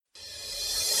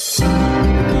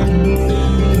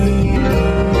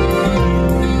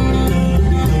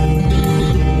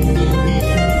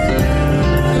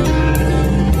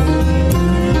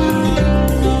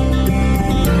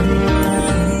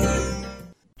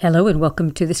Hello and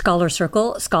welcome to the Scholar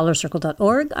Circle,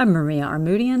 scholarcircle.org. I'm Maria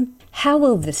Armoudian. How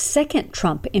will the second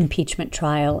Trump impeachment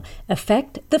trial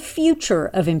affect the future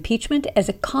of impeachment as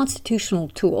a constitutional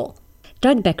tool?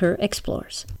 Doug Becker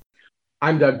explores.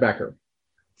 I'm Doug Becker.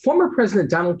 Former President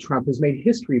Donald Trump has made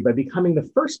history by becoming the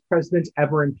first president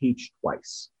ever impeached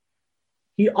twice.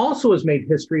 He also has made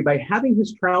history by having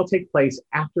his trial take place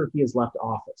after he has left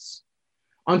office.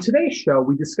 On today's show,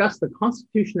 we discuss the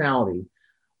constitutionality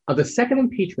of the second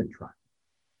impeachment trial,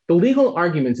 the legal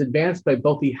arguments advanced by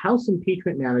both the House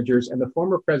impeachment managers and the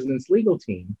former president's legal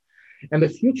team, and the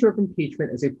future of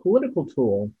impeachment as a political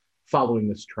tool following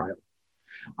this trial.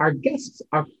 Our guests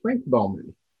are Frank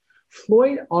Bowman,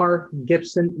 Floyd R.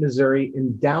 Gibson, Missouri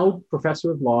Endowed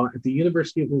Professor of Law at the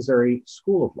University of Missouri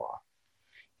School of Law.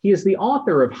 He is the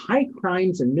author of High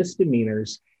Crimes and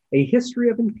Misdemeanors, A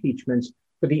History of Impeachment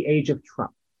for the Age of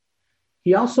Trump.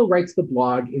 He also writes the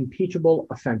blog Impeachable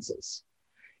Offenses.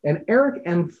 And Eric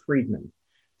M. Friedman,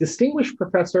 Distinguished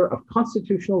Professor of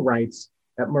Constitutional Rights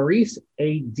at Maurice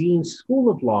A. Dean School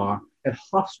of Law at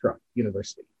Hofstra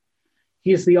University.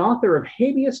 He is the author of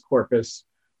Habeas Corpus,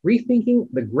 Rethinking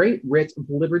the Great Writ of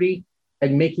Liberty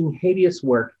and Making Habeas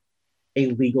Work a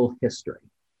Legal History.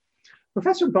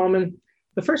 Professor Bowman,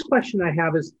 the first question I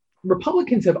have is,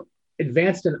 Republicans have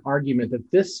advanced an argument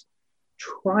that this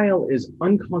trial is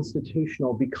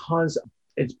unconstitutional because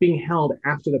it's being held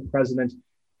after the president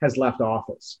has left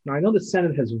office. Now, I know the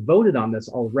Senate has voted on this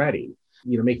already,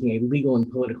 making a legal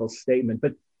and political statement,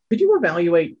 but could you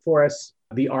evaluate for us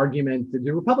the argument?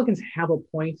 Do Republicans have a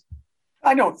point?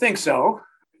 I don't think so.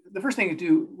 The first thing to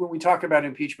do when we talk about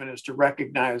impeachment is to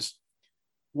recognize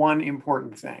one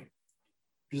important thing,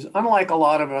 because unlike a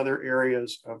lot of other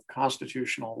areas of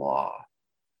constitutional law,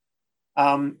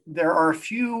 there are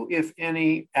few, if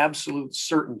any, absolute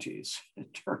certainties in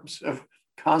terms of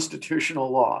constitutional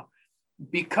law,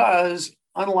 because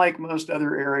unlike most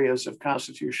other areas of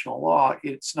constitutional law,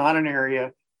 it's not an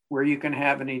area where you can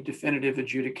have any definitive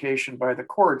adjudication by the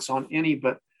courts on any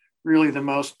but really the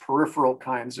most peripheral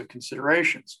kinds of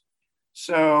considerations.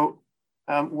 So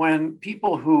when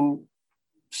people who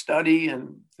study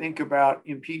and think about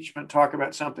impeachment talk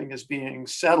about something as being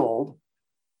settled,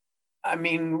 I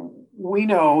mean, we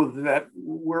know that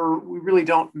we really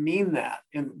don't mean that,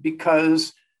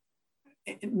 because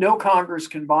no Congress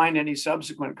can bind any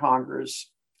subsequent Congress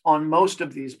on most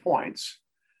of these points.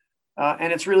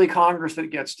 And it's really Congress that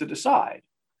gets to decide.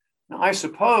 Now, I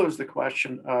suppose the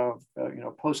question of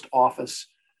post-office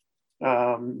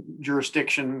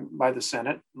jurisdiction by the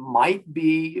Senate might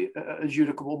be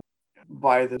adjudicable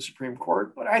by the Supreme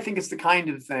Court, but I think it's the kind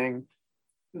of thing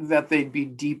that they'd be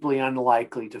deeply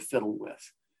unlikely to fiddle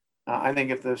with. I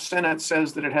think if the Senate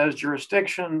says that it has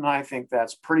jurisdiction, I think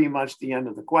that's pretty much the end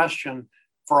of the question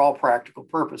for all practical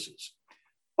purposes.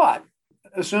 But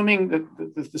assuming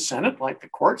that the Senate, like the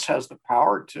courts, has the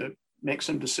power to make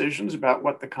some decisions about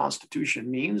what the Constitution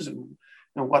means and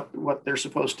what they're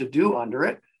supposed to do under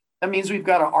it, that means we've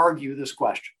got to argue this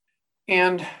question.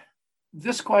 And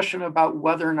this question about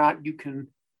whether or not you can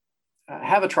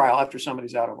have a trial after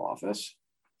somebody's out of office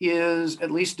is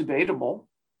at least debatable.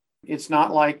 It's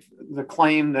not like the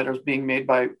claim that is being made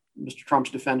by Mr. Trump's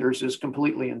defenders is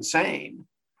completely insane.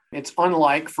 It's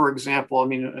unlike, for example,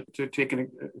 to take a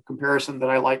comparison that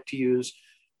I like to use,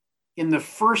 in the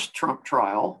first Trump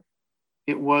trial,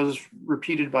 it was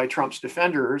repeated by Trump's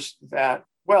defenders that,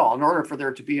 well, in order for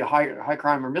there to be a high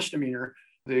crime or misdemeanor,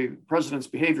 the president's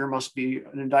behavior must be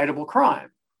an indictable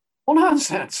crime. Well,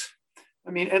 nonsense.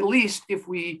 At least if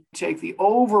we take the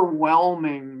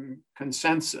overwhelming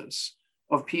consensus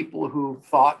of people who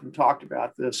thought and talked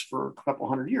about this for a couple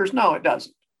hundred years, no, it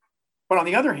doesn't. But on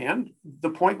the other hand,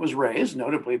 the point was raised,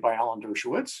 notably by Alan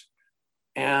Dershowitz,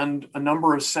 and a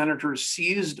number of senators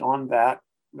seized on that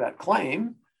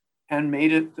claim and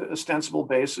made it the ostensible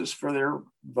basis for their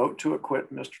vote to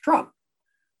acquit Mr. Trump.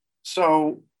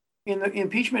 So in the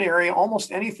impeachment area,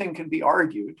 almost anything can be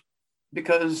argued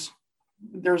because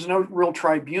there's no real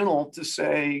tribunal to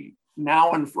say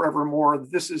now and forevermore,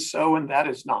 this is so and that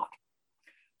is not.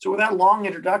 So with that long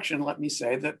introduction, let me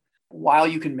say that while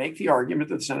you can make the argument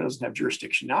that the Senate doesn't have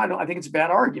jurisdiction now, I think it's a bad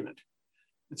argument.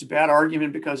 It's a bad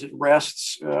argument because it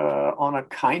rests on a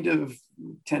kind of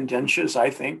tendentious, I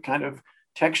think, kind of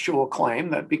textual claim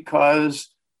that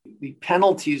because the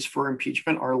penalties for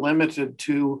impeachment are limited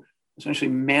to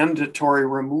essentially mandatory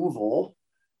removal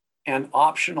and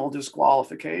optional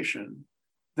disqualification,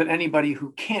 that anybody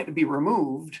who can't be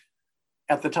removed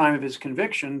at the time of his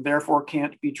conviction, therefore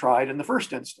can't be tried in the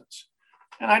first instance.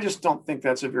 And I just don't think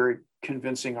that's a very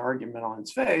convincing argument on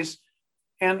its face.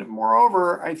 And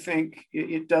moreover, I think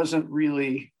it doesn't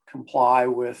really comply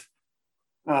with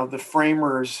the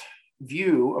framers'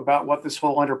 view about what this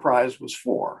whole enterprise was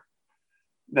for.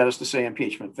 That is to say,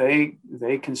 impeachment.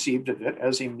 They conceived of it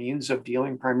as a means of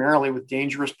dealing primarily with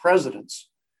dangerous presidents.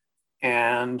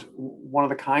 And one of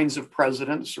the kinds of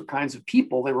presidents or kinds of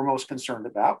people they were most concerned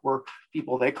about were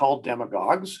people they called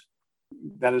demagogues.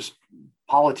 That is,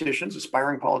 politicians,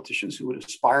 aspiring politicians who would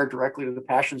aspire directly to the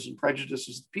passions and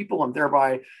prejudices of the people and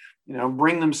thereby,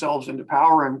 bring themselves into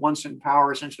power, and once in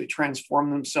power, essentially transform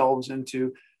themselves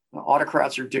into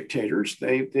autocrats or dictators.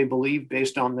 They believe,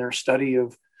 based on their study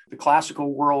of the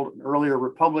classical world and earlier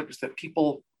republics, that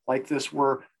people like this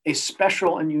were a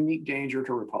special and unique danger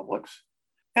to republics.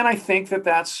 And I think that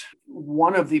that's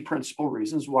one of the principal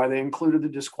reasons why they included the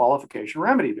disqualification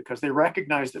remedy, because they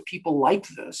recognize that people like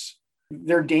this,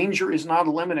 their danger is not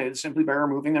eliminated simply by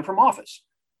removing them from office,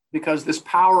 because this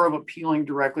power of appealing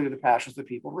directly to the passions of the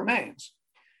people remains.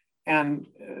 And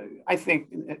I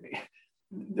think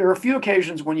there are a few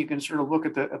occasions when you can sort of look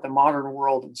at the modern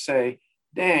world and say,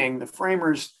 dang, the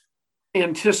framers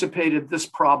anticipated this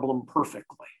problem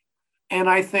perfectly. And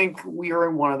I think we are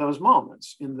in one of those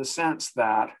moments, in the sense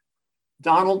that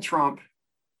Donald Trump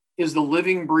is the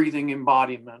living, breathing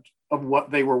embodiment of what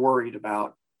they were worried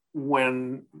about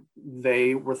when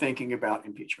they were thinking about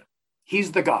impeachment.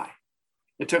 He's the guy.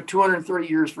 It took 230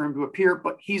 years for him to appear,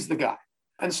 but he's the guy.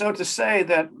 And so to say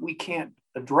that we can't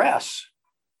address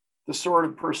the sort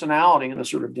of personality and the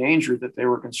sort of danger that they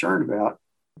were concerned about,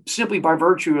 simply by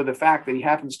virtue of the fact that he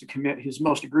happens to commit his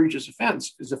most egregious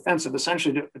offense, his offense of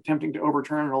essentially attempting to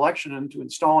overturn an election and to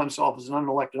install himself as an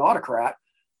unelected autocrat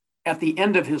at the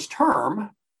end of his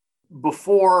term,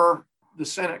 before the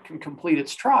Senate can complete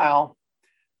its trial,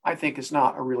 I think is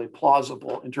not a really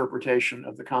plausible interpretation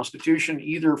of the Constitution,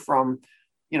 either from,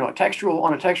 on a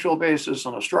textual basis,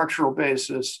 on a structural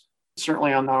basis,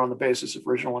 certainly not on the basis of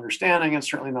original understanding, and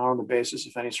certainly not on the basis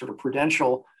of any sort of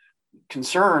prudential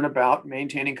concern about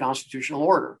maintaining constitutional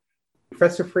order.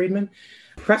 Professor Friedman,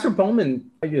 Professor Bowman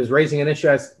is raising an issue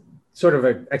as sort of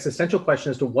an existential question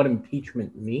as to what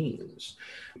impeachment means.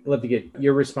 I'd love to get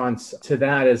your response to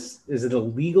that. Is it a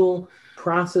legal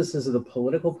process? Is it a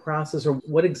political process? Or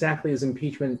what exactly is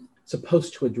impeachment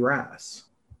supposed to address?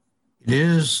 It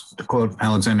is, to quote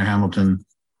Alexander Hamilton,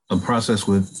 a process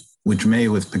which may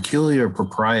with peculiar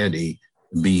propriety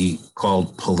be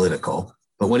called political.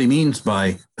 But what he means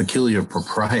by peculiar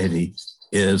propriety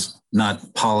is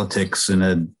not politics in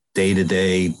a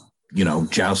day-to-day,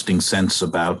 jousting sense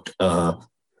about,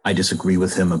 I disagree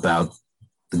with him about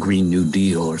the Green New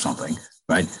Deal or something,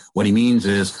 right? What he means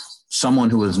is someone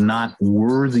who is not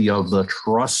worthy of the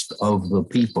trust of the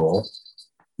people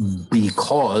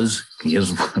because he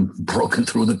has broken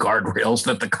through the guardrails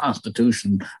that the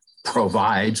Constitution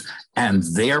provides, and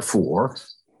therefore,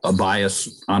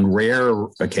 on rare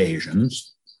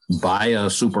occasions, by a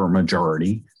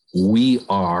supermajority, we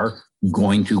are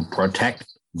going to protect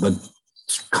the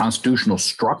constitutional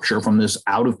structure from this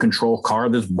out-of-control car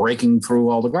that's breaking through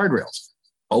all the guardrails.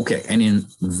 Okay, and in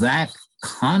that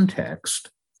context,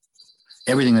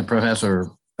 everything that Professor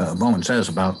Bowman says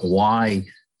about why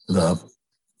the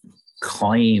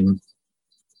claim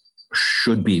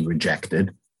should be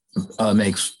rejected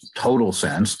makes total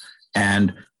sense.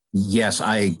 And yes,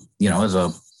 I, as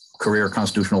a career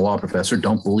constitutional law professor,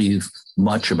 don't believe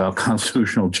much about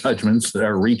constitutional judgments that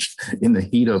are reached in the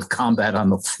heat of combat on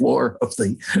the floor of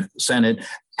the Senate,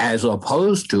 as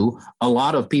opposed to a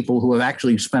lot of people who have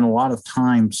actually spent a lot of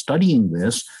time studying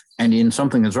this. And in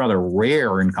something that's rather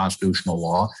rare in constitutional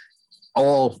law,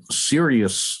 all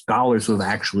serious scholars who have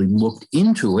actually looked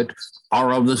into it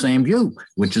are of the same view,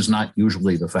 which is not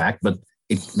usually the fact, but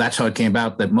that's how it came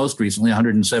about that most recently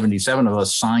 177 of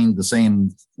us signed the same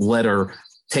letter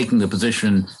taking the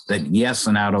position that, yes,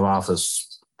 an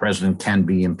out-of-office president can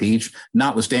be impeached,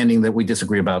 notwithstanding that we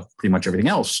disagree about pretty much everything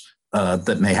else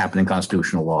that may happen in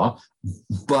constitutional law.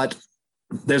 But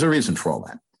there's a reason for all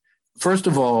that. First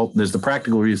of all, there's the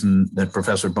practical reason that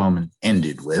Professor Bowman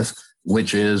ended with,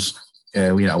 which is,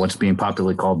 what's being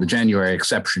popularly called the January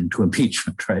exception to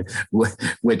impeachment, right?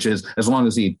 Which is, as long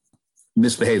as he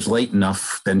misbehaves late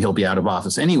enough, then he'll be out of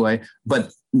office anyway.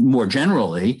 But more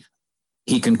generally,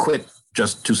 he can quit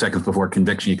just 2 seconds before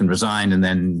conviction. You can resign, and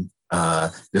then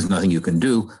there's nothing you can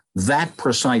do. That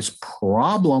precise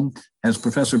problem, as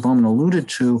Professor Bowman alluded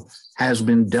to, has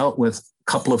been dealt with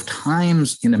a couple of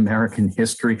times in American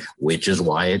history, which is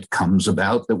why it comes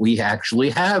about that we actually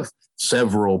have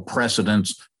several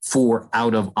precedents for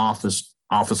out-of-office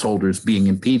office holders being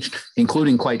impeached,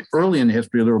 including quite early in the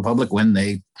history of the Republic when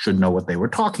they should know what they were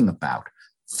talking about.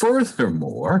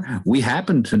 Furthermore, we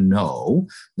happen to know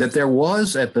that there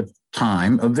was at the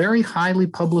time a very highly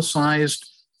publicized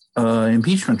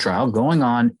impeachment trial going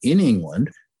on in England,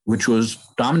 which was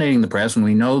dominating the press. And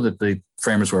we know that the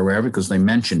framers were aware of it because they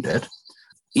mentioned it,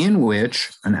 in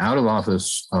which an out of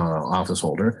office office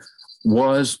holder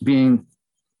was being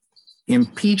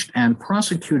impeached and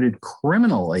prosecuted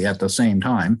criminally at the same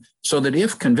time, so that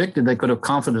if convicted, they could have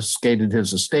confiscated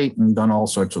his estate and done all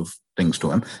sorts of things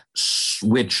to him,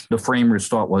 which the framers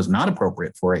thought was not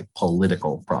appropriate for a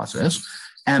political process,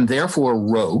 and therefore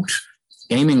wrote,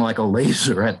 aiming like a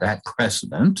laser at that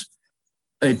precedent,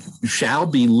 it shall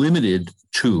be limited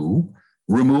to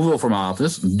removal from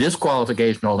office,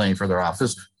 disqualification of any further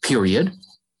office, period.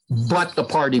 But the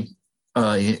party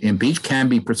impeached can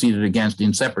be proceeded against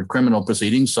in separate criminal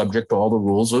proceedings subject to all the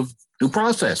rules of due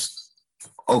process.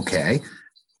 Okay.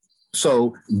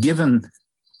 So given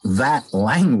that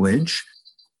language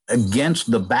against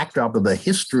the backdrop of the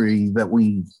history that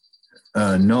we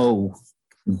know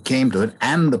came to it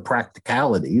and the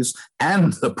practicalities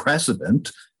and the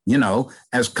precedent,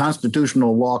 as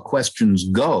constitutional law questions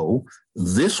go,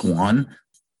 this one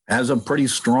has a pretty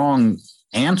strong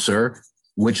answer,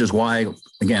 which is why,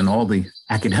 again, all the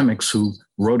academics who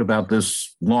wrote about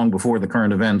this long before the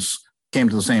current events came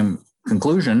to the same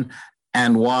conclusion,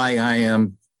 and why I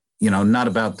am, not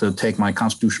about to take my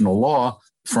constitutional law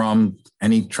from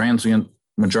any transient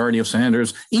majority of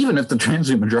senators, even if the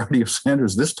transient majority of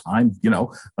senators this time,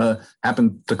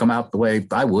 happen to come out the way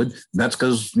I would. That's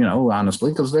because,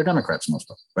 honestly, because they're Democrats, most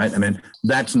of them, right? I mean,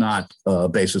 that's not a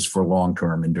basis for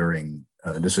long-term enduring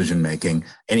decision-making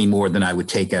any more than I would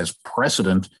take as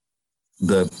precedent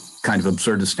the kind of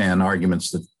absurdistan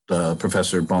arguments that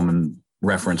Professor Bowman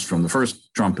referenced from the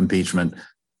first Trump impeachment,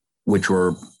 which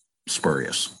were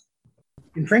spurious.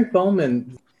 And Frank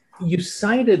Bowman, you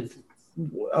cited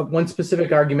one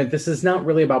specific argument. This is not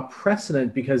really about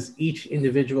precedent because each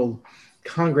individual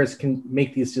Congress can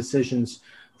make these decisions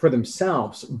for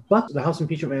themselves, but the House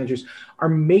impeachment managers are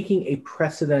making a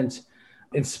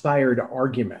precedent-inspired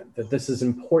argument that this is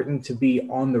important to be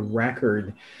on the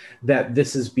record, that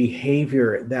this is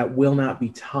behavior that will not be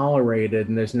tolerated,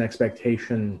 and there's an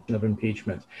expectation of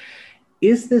impeachment.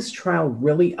 Is this trial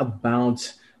really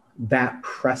about that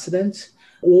precedent,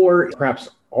 or perhaps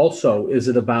also is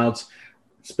it about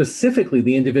specifically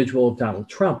the individual of Donald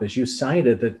Trump, as you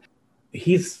cited, that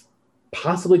he's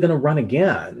possibly going to run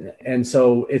again? And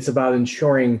so it's about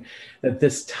ensuring that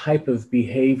this type of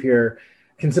behavior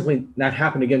can simply not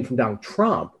happen again from Donald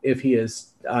Trump if he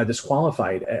is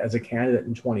disqualified as a candidate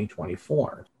in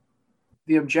 2024.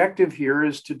 The objective here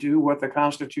is to do what the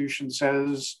Constitution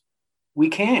says we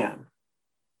can,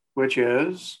 which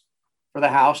is for the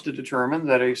House to determine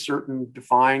that a certain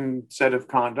defined set of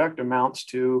conduct amounts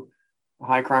to a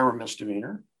high crime or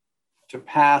misdemeanor, to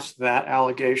pass that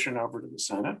allegation over to the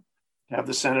Senate, to have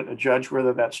the Senate adjudge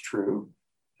whether that's true,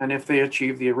 and if they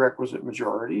achieve the requisite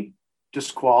majority,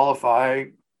 disqualify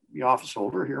the office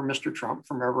holder, here, Mr. Trump,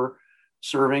 from ever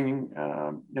serving,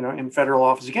 in federal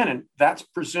office again. And that's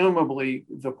presumably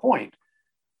the point.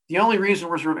 The only reason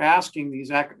we're sort of asking these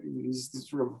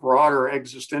sort of broader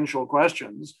existential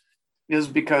questions is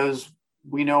because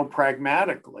we know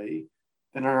pragmatically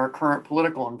that in our current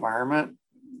political environment,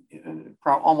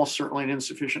 almost certainly an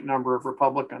insufficient number of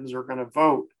Republicans are going to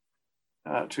vote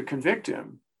to convict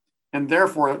him. And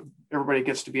therefore, everybody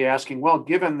gets to be asking, well,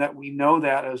 given that we know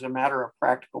that as a matter of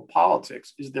practical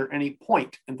politics, is there any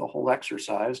point in the whole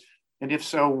exercise? And if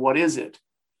so, what is it?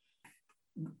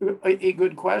 A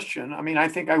good question. I mean, I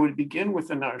think I would begin with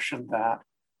the notion that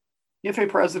if a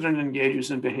president engages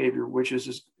in behavior which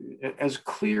is as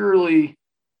clearly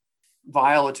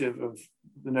violative of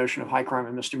the notion of high crime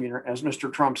and misdemeanor as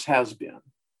Mr. Trump's has been,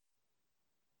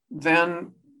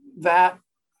 then that,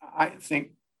 I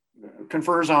think,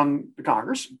 confers on the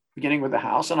Congress, beginning with the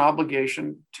House, an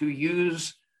obligation to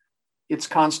use its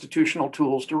constitutional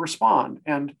tools to respond.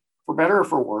 And for better or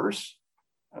for worse,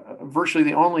 virtually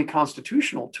the only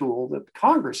constitutional tool that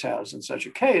Congress has in such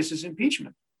a case is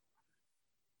impeachment.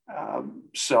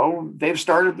 So they've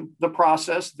started the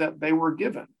process that they were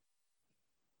given.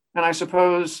 And I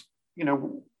suppose,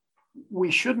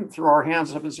 we shouldn't throw our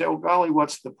hands up and say, oh, golly,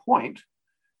 what's the point?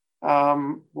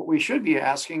 What we should be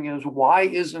asking is, why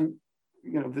isn't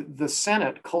the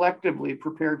Senate collectively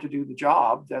prepared to do the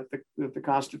job that the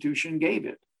Constitution gave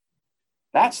it?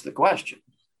 That's the question.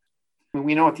 I mean,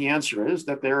 we know what the answer is,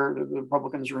 that the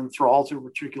Republicans are enthralled to a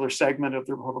particular segment of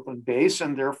the Republican base,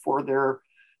 and therefore their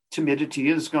timidity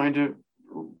is going to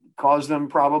cause them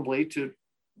probably to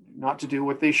not to do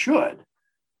what they should.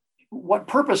 What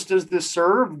purpose does this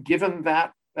serve, given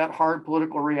that hard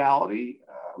political reality?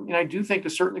 I do think to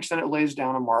a certain extent it lays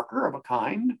down a marker of a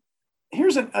kind.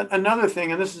 here's another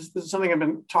thing, and this is something I've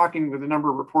been talking with a number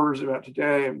of reporters about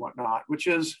today and whatnot, which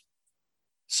is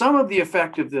some of the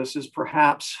effect of this is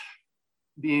perhaps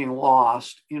being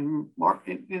lost in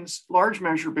large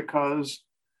measure because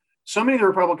so many of the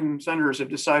Republican senators have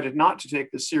decided not to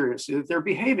take this seriously, that they're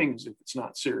behaving as if it's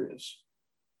not serious.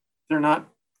 They're not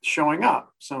showing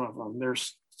up, some of them. They're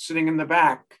sitting in the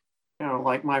back,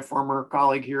 like my former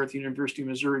colleague here at the University of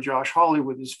Missouri, Josh Hawley,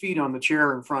 with his feet on the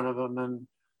chair in front of him and,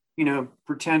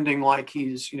 pretending like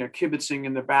he's, kibitzing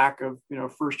in the back of,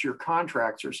 first-year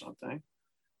contracts or something,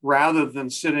 rather than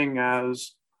sitting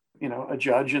as, a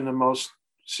judge in the most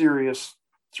serious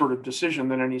sort of decision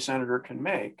that any senator can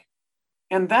make.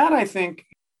 And that, I think,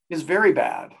 is very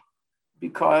bad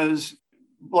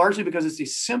largely because it's a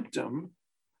symptom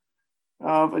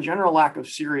of a general lack of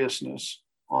seriousness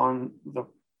on the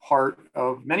part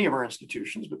of many of our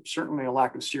institutions, but certainly a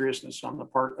lack of seriousness on the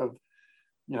part of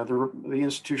the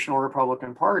institutional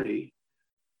Republican Party.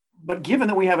 But given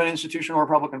that we have an institutional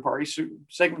Republican Party,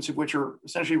 segments of which are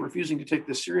essentially refusing to take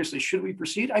this seriously, should we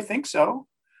proceed? I think so.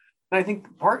 And I think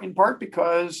in part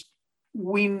because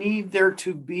we need there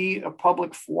to be a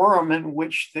public forum in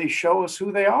which they show us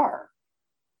who they are.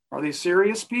 Are they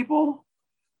serious people?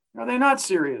 Are they not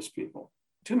serious people?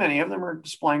 Too many of them are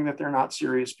displaying that they're not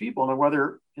serious people. And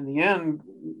whether in the end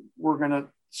we're going to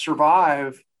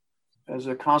survive as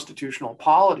a constitutional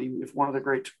polity if one of the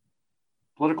great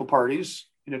political parties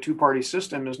in a two-party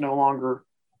system is no longer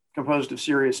composed of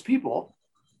serious people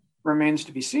remains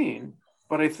to be seen.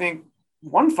 But I think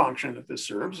one function that this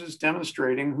serves is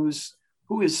demonstrating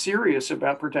who is serious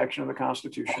about protection of the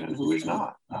Constitution and who is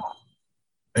not.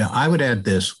 Yeah, I would add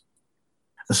this.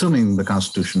 Assuming the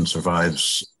Constitution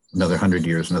survives another 100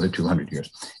 years, another 200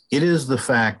 years, it is the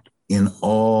fact in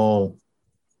all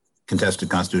contested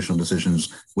constitutional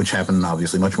decisions, which happen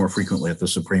obviously much more frequently at the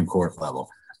Supreme Court level,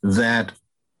 that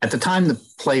at the time the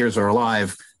players are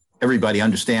alive, everybody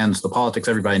understands the politics,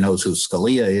 everybody knows who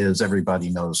Scalia is, everybody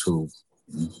knows who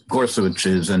Gorsuch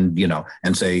is, and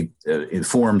say in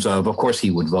forms of course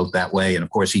he would vote that way, and of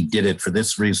course he did it for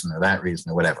this reason or that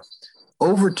reason or whatever.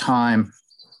 Over time,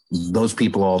 those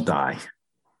people all die.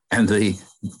 And the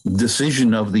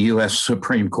decision of the U.S.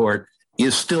 Supreme Court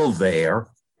is still there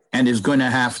and is going to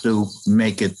have to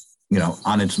make it,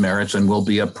 on its merits, and will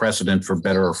be a precedent for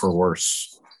better or for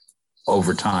worse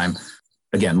over time.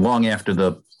 Again, long after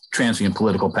the transient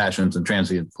political passions and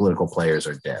transient political players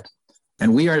are dead.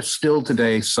 And we are still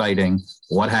today citing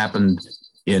what happened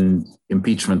in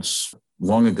impeachments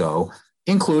long ago,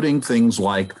 including things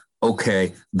like,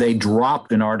 okay, they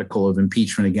dropped an article of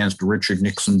impeachment against Richard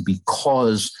Nixon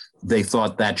because they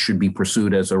thought that should be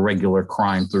pursued as a regular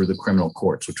crime through the criminal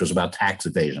courts, which was about tax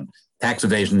evasion. Tax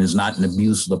evasion is not an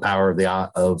abuse of the power of the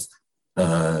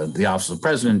office of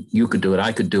president. You could do it.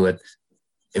 I could do it.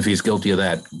 If he's guilty of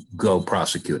that, go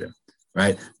prosecute him,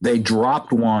 right? They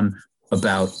dropped one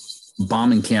about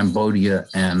bombing Cambodia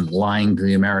and lying to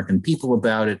the American people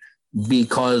about it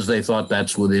because they thought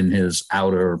that's within his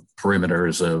outer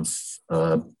perimeters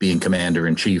of being commander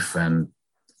in chief. And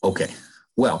okay,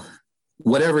 well,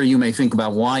 whatever you may think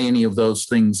about why any of those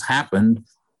things happened,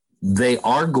 they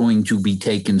are going to be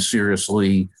taken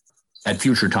seriously at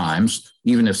future times,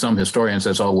 even if some historian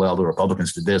says, oh, well, the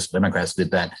Republicans did this, the Democrats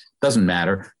did that. Doesn't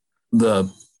matter.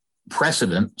 The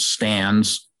precedent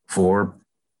stands for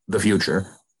the future.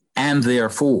 And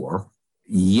therefore,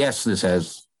 yes, this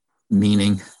has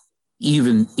meaning,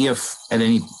 even if at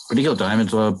any particular time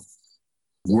it's a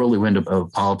whirlwind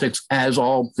of politics, as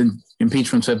all the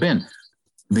impeachments have been.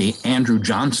 The Andrew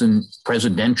Johnson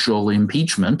presidential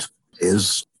impeachment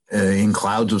is in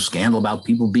clouds of scandal about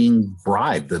people being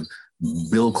bribed. The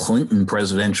Bill Clinton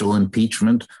presidential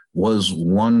impeachment was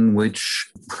one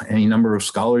which any number of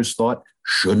scholars thought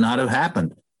should not have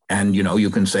happened. And, you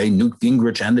can say Newt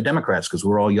Gingrich and the Democrats, because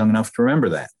we're all young enough to remember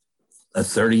that.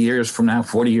 30 years from now,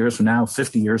 40 years from now,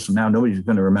 50 years from now, nobody's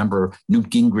going to remember Newt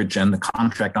Gingrich and the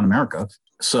contract on America.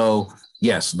 So,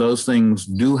 yes, those things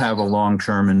do have a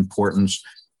long-term importance,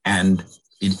 and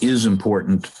it is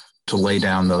important to lay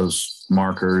down those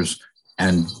markers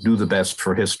and do the best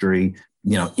for history,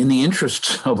 in the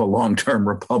interests of a long-term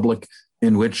republic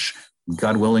in which,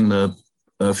 God willing, the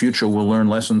future will learn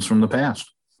lessons from the past.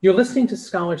 You're listening to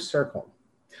Scholar Circle.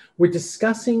 We're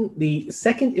discussing the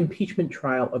second impeachment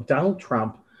trial of Donald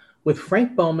Trump with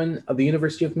Frank Bowman of the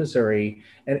University of Missouri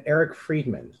and Eric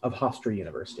Friedman of Hofstra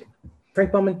University.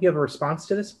 Frank Bowman, you have a response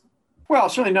to this? Well,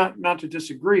 certainly not to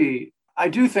disagree. I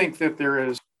do think that there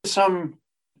is some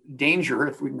danger,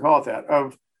 if we can call it that,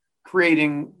 of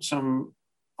creating some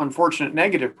unfortunate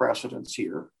negative precedents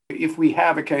here. If we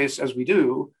have a case, as we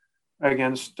do,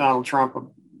 against Donald Trump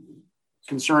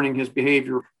concerning his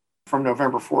behavior from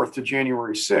November 4th to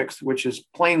January 6th, which is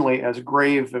plainly as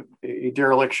grave a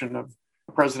dereliction of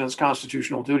the president's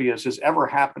constitutional duty as has ever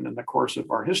happened in the course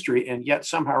of our history. And yet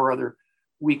somehow or other,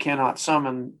 we cannot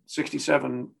summon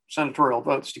 67 senatorial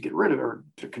votes to get rid of or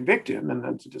to convict him and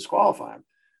then to disqualify him.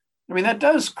 I mean, that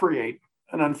does create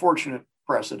an unfortunate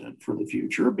precedent for the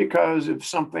future, because if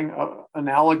something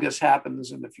analogous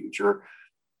happens in the future,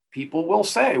 people will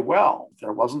say, well,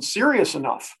 there wasn't serious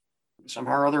enough.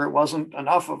 Somehow or other, it wasn't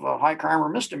enough of a high crime or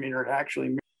misdemeanor to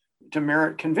actually to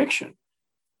merit conviction.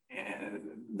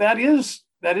 That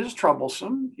is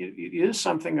troublesome. It is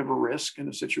something of a risk in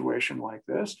a situation like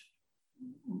this.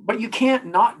 But you can't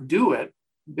not do it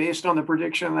based on the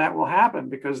prediction that will happen,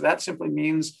 because that simply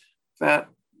means that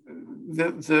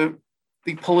the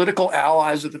political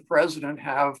allies of the president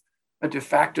have a de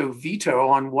facto veto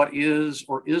on what is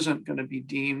or isn't going to be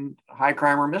deemed a high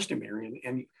crime or misdemeanor.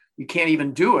 And you can't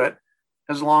even do it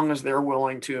as long as they're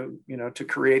willing to, to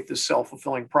create this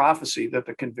self-fulfilling prophecy that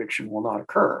the conviction will not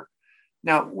occur.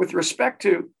 Now, with respect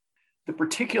to the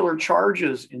particular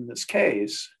charges in this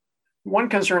case, one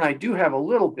concern I do have a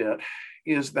little bit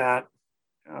is that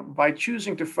by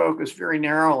choosing to focus very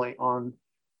narrowly on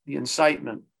the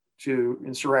incitement to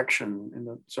insurrection in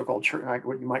the so-called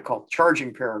what you might call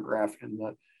charging paragraph in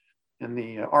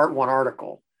the Art 1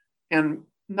 article, and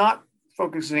not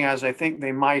focusing, as I think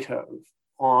they might have,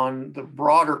 on the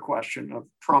broader question of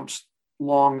Trump's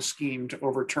long scheme to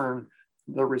overturn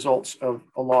the results of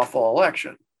a lawful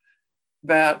election,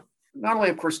 that not only,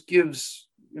 of course, gives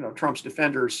Trump's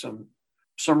defenders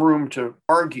some room to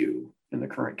argue in the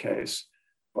current case,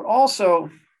 but also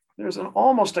there's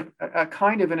almost a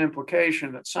kind of an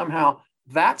implication that somehow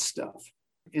that stuff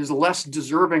is less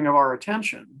deserving of our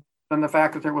attention than the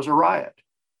fact that there was a riot.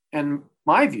 And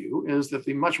my view is that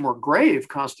the much more grave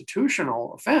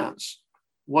constitutional offense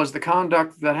was the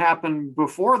conduct that happened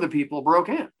before the people broke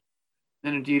in.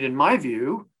 And indeed, in my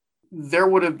view, there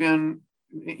would have been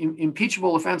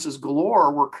impeachable offenses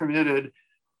galore were committed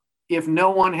if no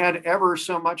one had ever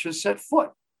so much as set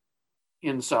foot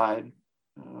inside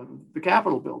the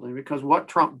Capitol building, because what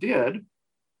Trump did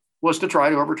was to try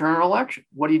to overturn an election.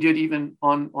 What he did even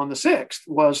on the 6th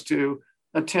was to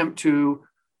attempt to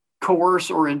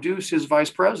coerce or induce his vice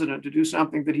president to do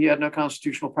something that he had no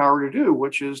constitutional power to do,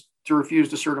 which is to refuse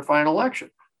to certify an election.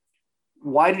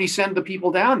 Why did he send the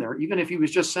people down there, even if he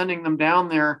was just sending them down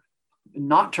there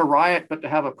not to riot, but to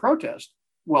have a protest?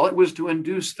 Well, it was to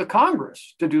induce the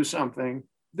Congress to do something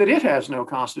that it has no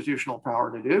constitutional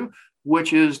power to do,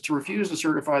 which is to refuse to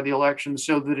certify the election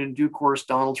so that in due course,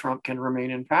 Donald Trump can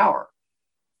remain in power.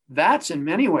 That's in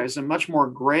many ways a much more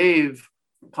grave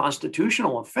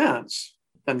constitutional offense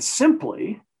than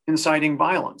simply inciting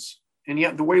violence. And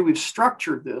yet the way we've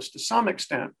structured this to some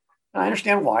extent, and I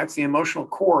understand why, it's the emotional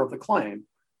core of the claim,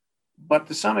 but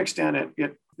to some extent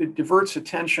it diverts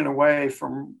attention away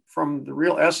from the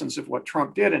real essence of what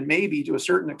Trump did, and maybe to a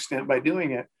certain extent by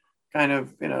doing it kind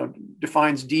of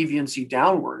defines deviancy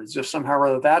downward, as if somehow or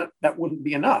other that wouldn't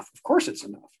be enough. Of course it's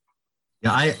enough.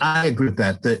 Yeah, I agree with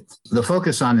that. The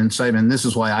focus on incitement, this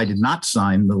is why I did not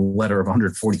sign the letter of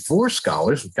 144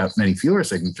 scholars, which got many fewer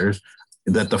signatures,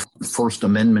 that the First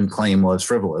Amendment claim was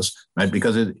frivolous, right?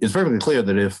 Because it's perfectly clear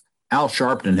that if Al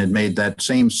Sharpton had made that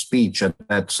same speech at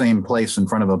that same place in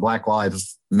front of a Black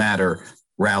Lives Matter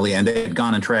rally and had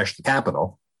gone and trashed the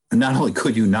Capitol, not only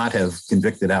could you not have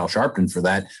convicted Al Sharpton for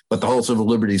that, but the whole civil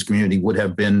liberties community would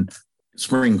have been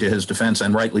springing to his defense,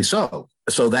 and rightly so.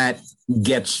 So that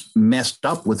gets messed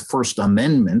up with First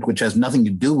Amendment, which has nothing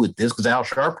to do with this, because Al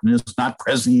Sharpton is not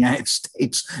president of the United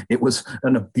States. It was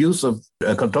a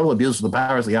total abuse of the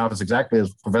powers of the office, exactly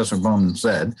as Professor Bowman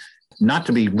said. Not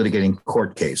to be litigating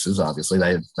court cases, obviously,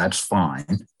 that's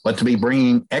fine, but to be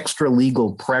bringing extra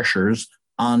legal pressures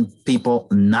on people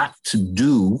not to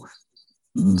do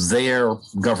their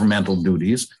governmental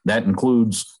duties. That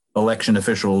includes election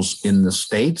officials in the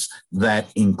states. That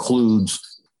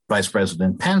includes Vice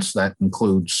President Pence. That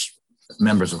includes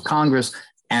members of Congress.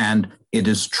 And it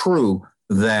is true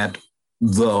that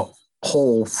the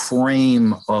whole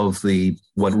frame of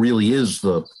what really is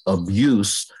the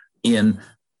abuse in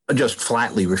just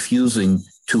flatly refusing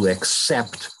to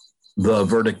accept the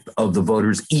verdict of the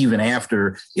voters, even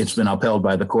after it's been upheld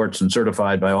by the courts and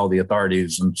certified by all the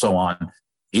authorities and so on,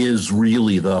 is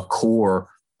really the core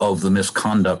of the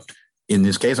misconduct in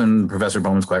this case. And Professor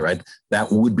Bowman's quite right.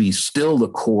 That would be still the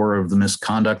core of the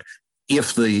misconduct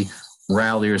if the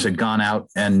ralliers had gone out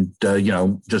and,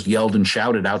 just yelled and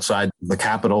shouted outside the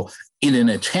Capitol in an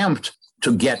attempt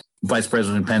to get Vice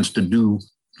President Pence to do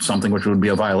something which would be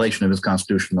a violation of his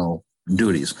constitutional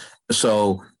duties.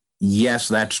 So yes,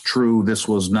 that's true. This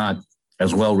was not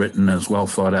as well written, as well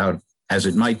thought out as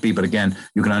it might be. But again,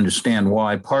 you can understand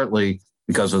why, partly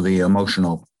because of the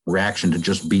emotional reaction to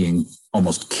just being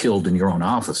almost killed in your own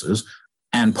offices,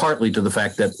 and partly to the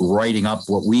fact that writing up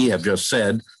what we have just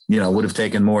said, would have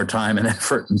taken more time and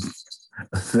effort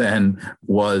than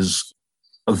was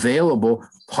available,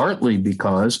 partly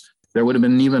because there would have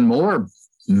been an even more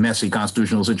messy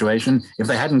constitutional situation if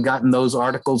they hadn't gotten those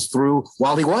articles through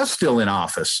while he was still in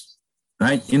office,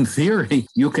 right? In theory,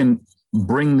 you can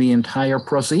bring the entire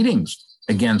proceedings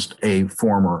against a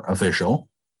former official,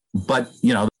 but,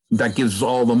 that gives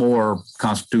all the more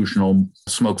constitutional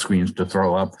smokescreens to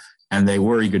throw up, and they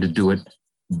were eager to do it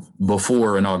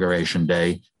before Inauguration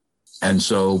Day. And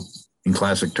so, in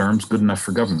classic terms, good enough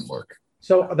for government work.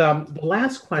 So the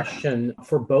last question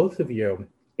for both of you,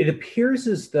 it appears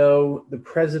as though the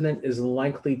president is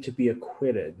likely to be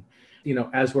acquitted,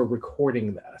 as we're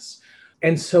recording this.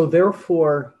 And so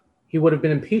therefore, he would have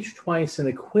been impeached twice and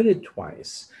acquitted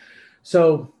twice.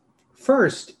 So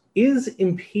first, is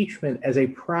impeachment as a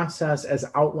process as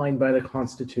outlined by the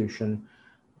Constitution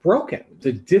broken?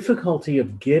 The difficulty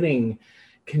of getting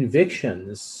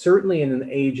convictions, certainly in an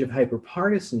age of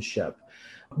hyperpartisanship,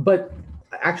 but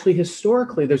actually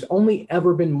historically, there's only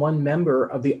ever been one member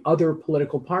of the other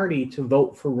political party to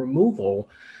vote for removal,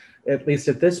 at least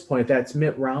at this point. That's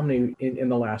Mitt Romney in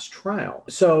the last trial.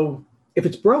 So if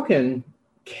it's broken,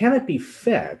 can it be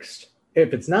fixed?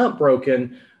 If it's not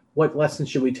broken, what lessons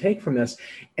should we take from this?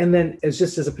 And then as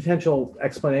a potential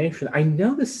explanation, I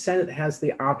know the Senate has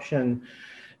the option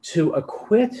to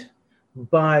acquit,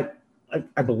 but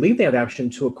I believe they have the option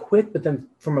to acquit, but then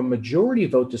from a majority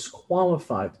vote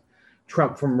disqualified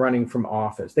Trump from running from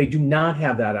office. They do not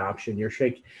have that option. You're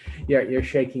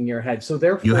shaking your head. So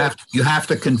therefore, you have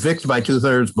to convict by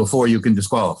 2/3 before you can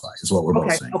disqualify, is what we're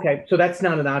both saying. Okay, so that's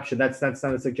not an option. That's not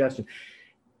a suggestion.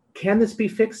 Can this be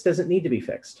fixed? Does it need to be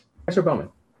fixed? Professor Bowman.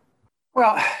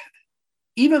 Well,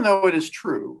 even though it is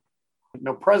true,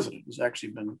 no president has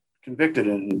actually been convicted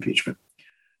in an impeachment,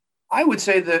 I would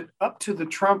say that up to the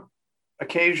Trump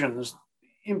occasions,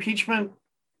 impeachment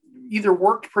either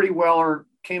worked pretty well or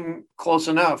came close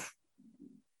enough,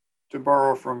 to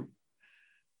borrow from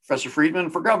Professor Friedman,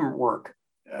 for government work.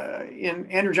 In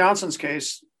Andrew Johnson's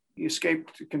case, he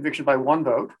escaped conviction by one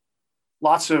vote.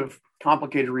 Lots of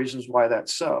complicated reasons why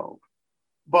that's so.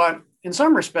 But in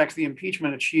some respects, the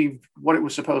impeachment achieved what it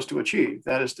was supposed to achieve.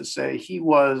 That is to say, he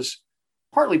was,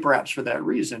 partly perhaps for that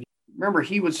reason. Remember,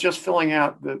 he was just filling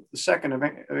out the second of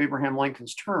Abraham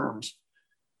Lincoln's terms.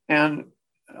 And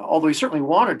although he certainly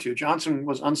wanted to, Johnson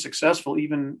was unsuccessful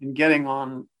even in getting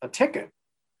on a ticket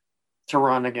to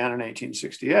run again in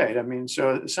 1868. I mean,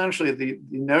 so essentially the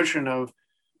notion of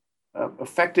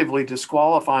effectively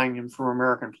disqualifying him from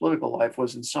American political life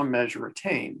was in some measure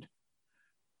attained.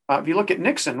 If you look at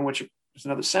Nixon, which is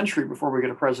another century before we get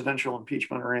a presidential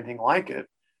impeachment or anything like it,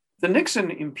 the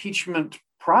Nixon impeachment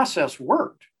process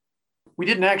worked. We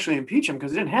didn't actually impeach him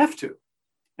because we didn't have to.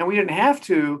 And we didn't have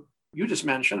to. You just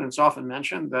mentioned, and it's often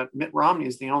mentioned, that Mitt Romney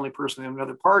is the only person in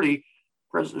another party,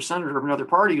 president or senator of another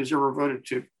party, who's ever voted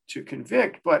to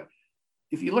convict. But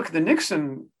if you look at the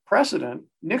Nixon precedent,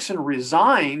 Nixon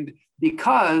resigned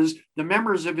because the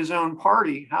members of his own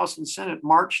party, House and Senate,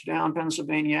 marched down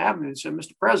Pennsylvania Avenue and said,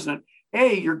 Mr. President,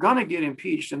 A, you're going to get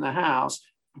impeached in the House.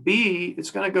 B, it's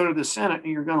going to go to the Senate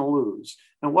and you're going to lose.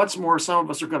 And what's more, some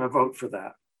of us are going to vote for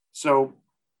that. So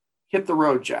hit the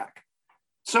road, Jack.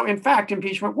 So in fact,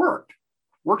 impeachment worked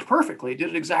perfectly. It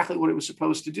did exactly what it was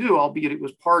supposed to do, albeit it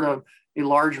was part of a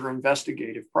larger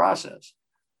investigative process.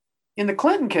 In the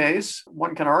Clinton case,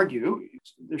 one can argue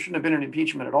there shouldn't have been an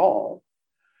impeachment at all.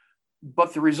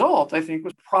 But the result, I think,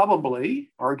 was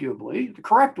probably, arguably, the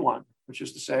correct one, which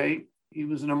is to say he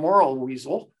was an immoral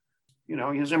weasel.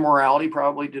 His immorality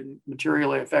probably didn't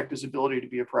materially affect his ability to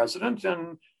be a president.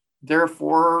 And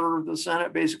therefore, the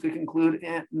Senate basically concluded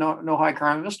no high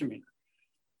crime and misdemeanor.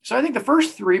 So I think the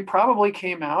first three probably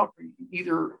came out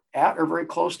either at or very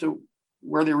close to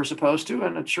where they were supposed to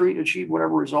and achieved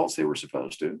whatever results they were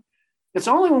supposed to. It's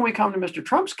only when we come to Mr.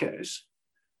 Trump's case,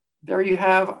 there you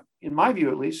have, in my view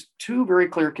at least, two very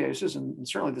clear cases, and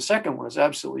certainly the second one is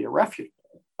absolutely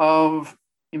irrefutable, of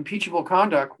impeachable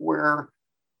conduct where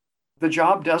the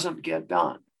job doesn't get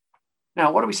done.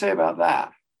 Now, what do we say about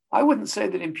that? I wouldn't say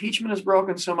that impeachment is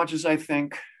broken so much as I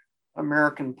think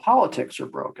American politics are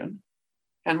broken,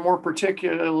 and more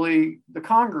particularly the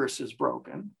Congress is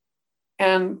broken.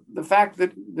 And the fact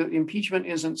that the impeachment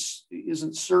isn't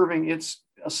serving its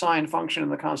assigned function in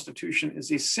the Constitution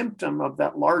is a symptom of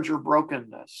that larger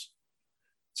brokenness.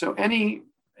 So any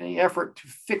effort to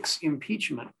fix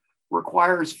impeachment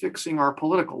requires fixing our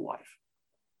political life.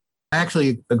 I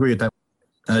actually agree with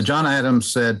that. John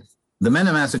Adams said, the men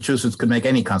of Massachusetts could make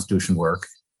any constitution work.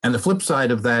 And the flip side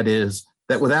of that is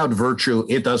that without virtue,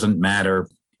 it doesn't matter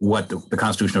what the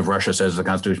Constitution of Russia says, the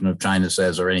Constitution of China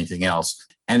says, or anything else.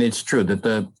 And it's true that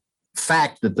the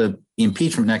fact that the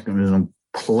impeachment mechanism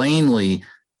plainly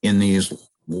in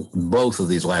both of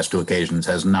these last two occasions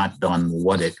has not done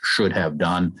what it should have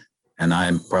done. And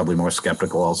I'm probably more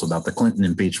skeptical also about the Clinton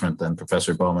impeachment than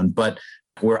Professor Bowman, but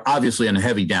we're obviously in a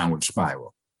heavy downward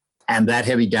spiral. And that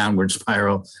heavy downward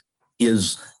spiral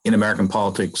is in American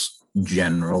politics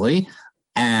generally.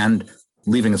 And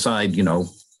leaving aside,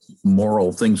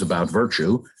 moral things about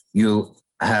virtue, you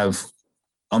have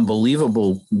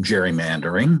unbelievable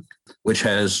gerrymandering, which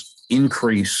has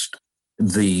increased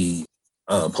the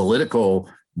political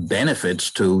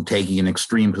benefits to taking an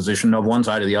extreme position of one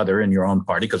side or the other in your own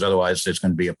party, because otherwise there's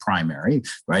going to be a primary,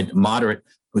 right? Moderate.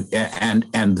 And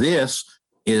this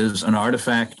is an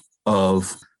artifact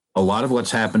of a lot of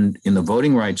what's happened in the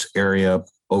voting rights area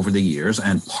over the years,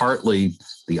 and partly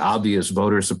the obvious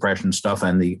voter suppression stuff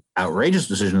and the outrageous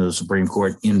decision of the Supreme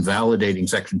Court invalidating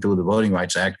Section 2 of the Voting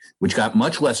Rights Act, which got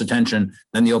much less attention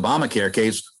than the Obamacare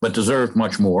case, but deserved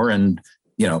much more. And,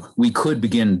 we could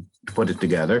begin to put it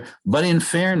together. But in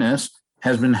fairness,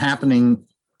 has been happening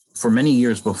for many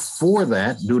years before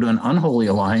that due to an unholy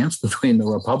alliance between the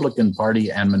Republican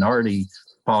Party and minority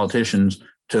politicians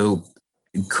to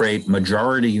create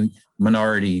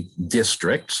minority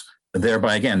districts,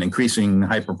 thereby, again, increasing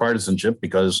hyperpartisanship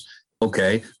because,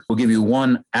 okay, we'll give you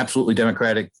one absolutely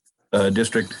Democratic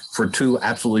district for two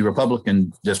absolutely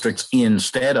Republican districts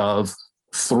instead of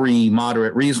three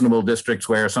moderate, reasonable districts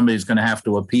where somebody's going to have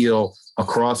to appeal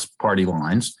across party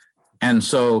lines. And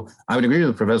so I would agree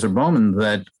with Professor Bowman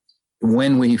that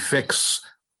when we fix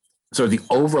sort of the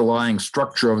overlying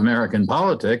structure of American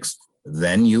politics,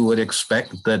 then you would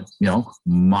expect that,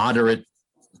 moderate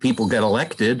people get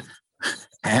elected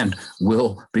and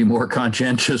will be more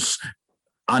conscientious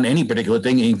on any particular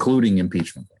thing, including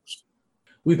impeachment.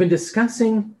 We've been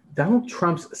discussing Donald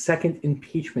Trump's second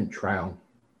impeachment trial.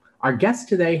 Our guests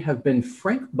today have been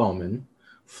Frank Bowman,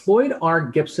 Floyd R.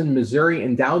 Gibson, Missouri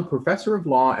Endowed Professor of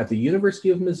Law at the University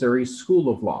of Missouri School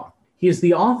of Law. He is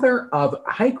the author of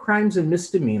High Crimes and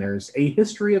Misdemeanors, A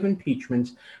History of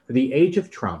Impeachment for the Age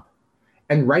of Trump,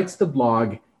 and writes the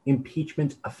blog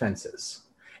Impeachment Offenses.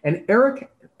 And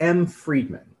Eric M.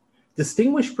 Friedman,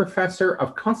 Distinguished Professor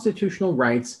of Constitutional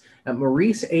Rights at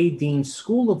Maurice A. Dean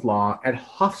School of Law at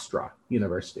Hofstra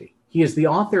University. He is the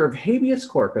author of Habeas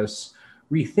Corpus,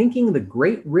 Rethinking the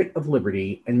Great Writ of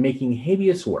Liberty and Making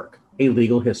Habeas Work, A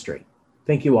Legal History.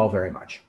 Thank you all very much.